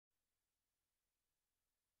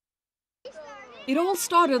It all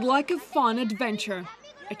started like a fun adventure,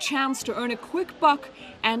 a chance to earn a quick buck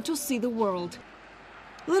and to see the world.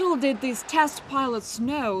 Little did these test pilots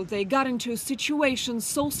know they got into a situation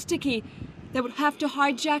so sticky they would have to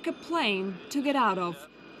hijack a plane to get out of.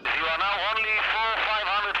 You are now only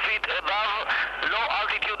 400-500 feet above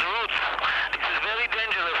low-altitude routes. This is very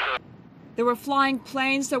dangerous. They were flying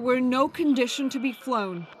planes that were in no condition to be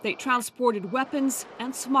flown. They transported weapons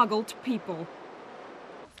and smuggled people.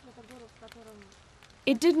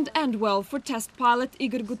 It didn't end well for test pilot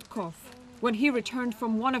Igor Gudkov. When he returned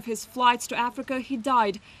from one of his flights to Africa, he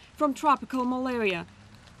died from tropical malaria.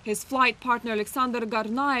 His flight partner Alexander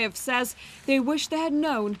Garnaev says they wish they had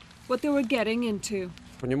known what they were getting into.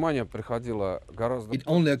 It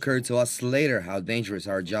only occurred to us later how dangerous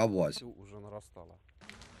our job was.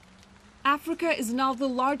 Africa is now the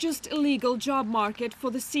largest illegal job market for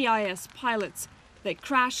the CIS pilots. They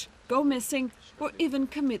crash, go missing, or even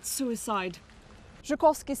commit suicide.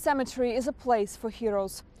 Zhukovsky Cemetery is a place for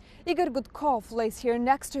heroes. Igor Gudkov lays here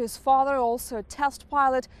next to his father, also a test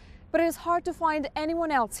pilot, but it is hard to find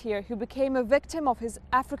anyone else here who became a victim of his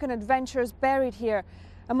African adventures buried here.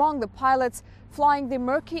 Among the pilots, flying the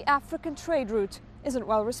murky African trade route isn't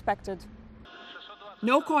well respected.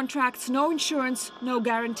 No contracts, no insurance, no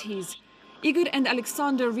guarantees. Igor and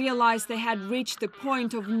Alexander realized they had reached the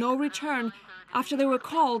point of no return after they were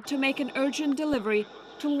called to make an urgent delivery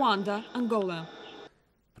to Luanda, Angola.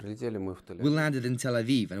 We landed in Tel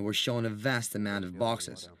Aviv and were shown a vast amount of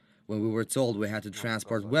boxes. When we were told we had to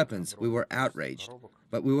transport weapons, we were outraged.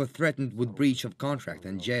 But we were threatened with breach of contract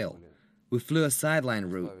and jail. We flew a sideline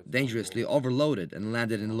route, dangerously overloaded, and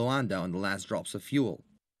landed in Luanda on the last drops of fuel.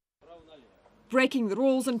 Breaking the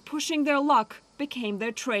rules and pushing their luck became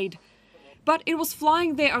their trade. But it was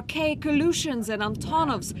flying the archaic Ilyushins and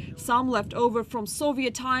Antonovs, some left over from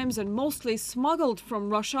Soviet times and mostly smuggled from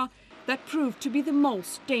Russia, that proved to be the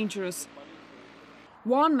most dangerous.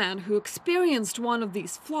 One man who experienced one of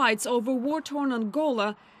these flights over war-torn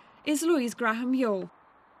Angola is Louis Graham-Yo.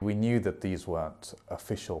 We knew that these weren't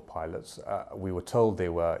official pilots. We were told they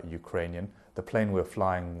were Ukrainian. The plane we were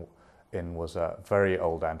flying in was a very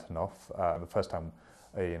old Antonov. The first time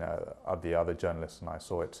the other journalists and I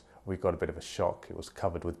saw it, we got a bit of a shock. It was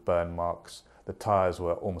covered with burn marks. The tires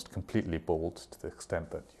were almost completely bald to the extent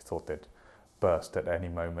that you thought they'd burst at any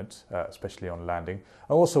moment, especially on landing.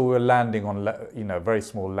 And also we were landing on very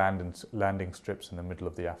small landing strips in the middle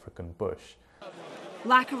of the African bush.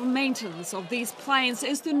 Lack of maintenance of these planes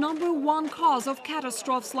is the #1 cause of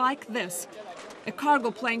catastrophes like this. A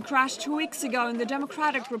cargo plane crashed 2 weeks ago in the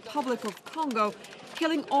Democratic Republic of Congo,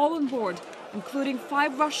 killing all on board, including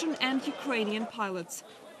 5 Russian and Ukrainian pilots.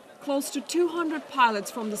 Close to 200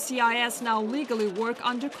 pilots from the CIS now legally work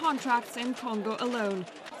under contracts in Congo alone.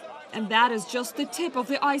 And that is just the tip of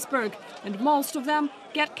the iceberg, and most of them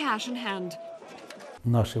get cash in hand.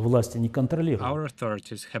 Our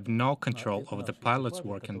authorities have no control over the pilots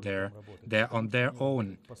working there. They're on their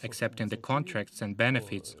own, accepting the contracts and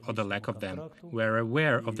benefits or the lack of them. We're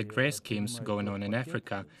aware of the grey schemes going on in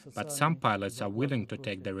Africa, but some pilots are willing to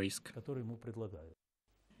take the risk.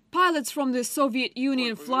 Pilots from the Soviet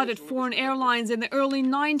Union flooded foreign airlines in the early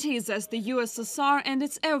 90s as the USSR and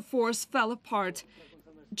its Air Force fell apart.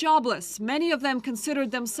 Jobless, many of them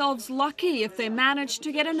considered themselves lucky if they managed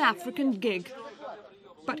to get an African gig.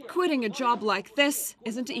 But quitting a job like this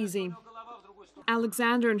isn't easy.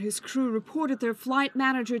 Alexander and his crew reported their flight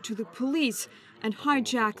manager to the police and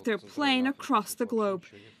hijacked their plane across the globe,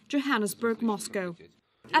 Johannesburg, Moscow.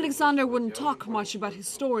 Alexander wouldn't talk much about his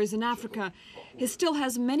stories in Africa. He still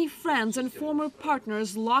has many friends and former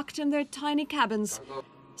partners locked in their tiny cabins,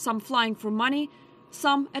 some flying for money,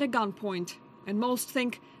 some at a gunpoint. And most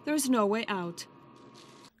think there is no way out.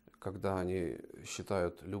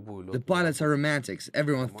 The pilots are romantics.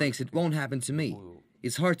 Everyone thinks it won't happen to me.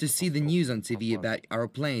 It's hard to see the news on TV about our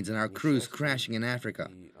planes and our crews crashing in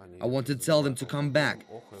Africa. I want to tell them to come back.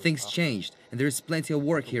 Things changed, and there is plenty of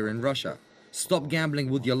work here in Russia. Stop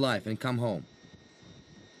gambling with your life and come home.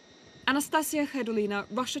 Anastasia Hedulina,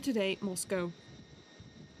 Russia Today, Moscow.